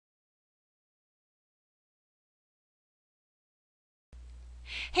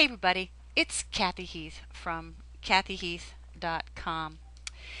Hey everybody, it's Kathy Heath from kathyheath.com.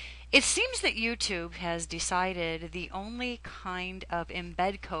 It seems that YouTube has decided the only kind of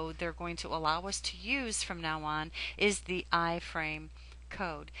embed code they're going to allow us to use from now on is the iFrame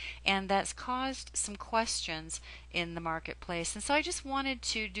code, and that's caused some questions in the marketplace. And so I just wanted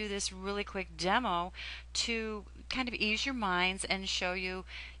to do this really quick demo to kind of ease your minds and show you,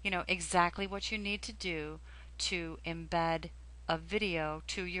 exactly what you need to do to embed a video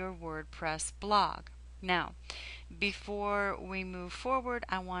to your WordPress blog. Now, before we move forward,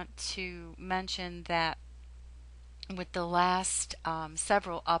 I want to mention that with the last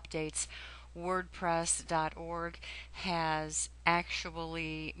several updates, WordPress.org has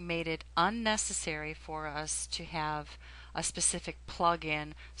actually made it unnecessary for us to have a specific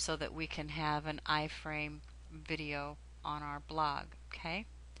plugin so that we can have an iFrame video on our blog. Okay?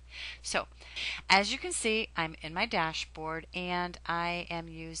 So, as you can see, I'm in my dashboard and I am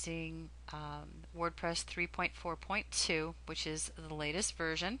using WordPress 3.4.2, which is the latest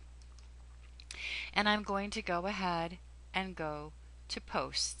version. And I'm going to go ahead and go to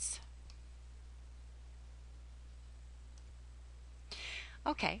Posts.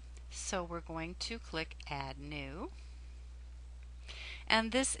 Okay, so we're going to click Add New.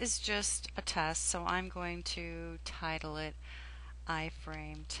 And this is just a test, so I'm going to title it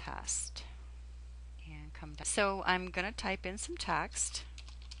iFrame Test. And come down. So I'm going to type in some text.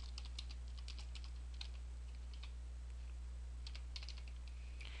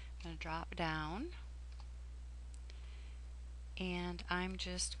 I'm going to drop down. And I'm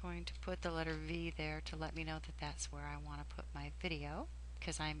just going to put the letter V there to let me know that that's where I want to put my video,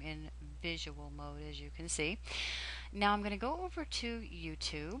 because I'm in visual mode, as you can see. Now I'm going to go over to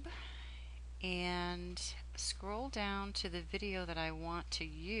YouTube and scroll down to the video that I want to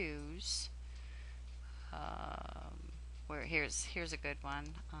use. Here's a good one.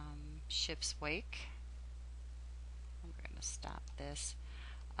 Ship's Wake. I'm going to stop this.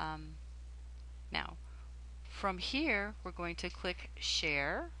 Now, from here, we're going to click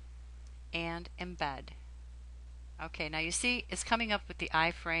Share and Embed. Okay, now you see it's coming up with the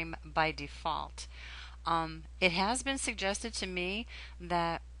iFrame by default. It has been suggested to me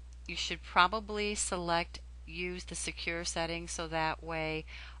that you should probably use the secure settings, so that way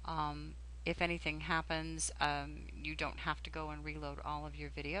if anything happens, you don't have to go and reload all of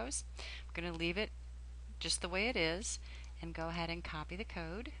your videos. I'm going to leave it just the way it is and go ahead and copy the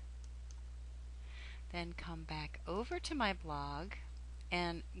code. Then come back over to my blog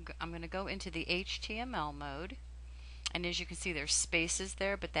and I'm going to go into the HTML mode. And as you can see, there's spaces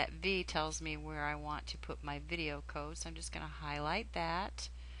there, but that V tells me where I want to put my video code. So I'm just going to highlight that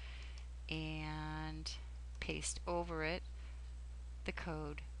and paste over it the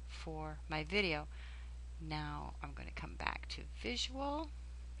code for my video. Now I'm going to come back to visual,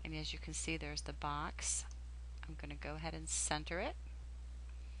 and as you can see, there's the box. I'm going to go ahead and center it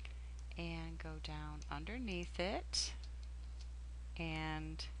and go down underneath it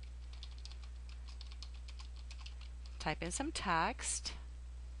and type in some text.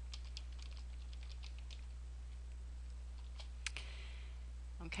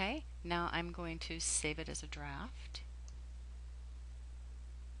 Okay, now I'm going to save it as a draft.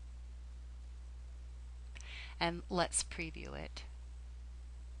 And let's preview it.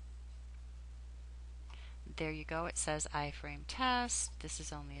 There you go, it says iFrame test. This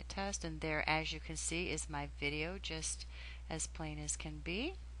is only a test, and there, as you can see, is my video, just as plain as can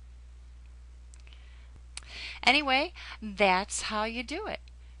be. Anyway, that's how you do it.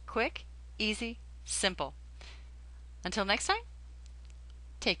 Quick, easy, simple. Until next time,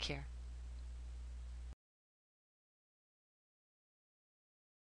 take care.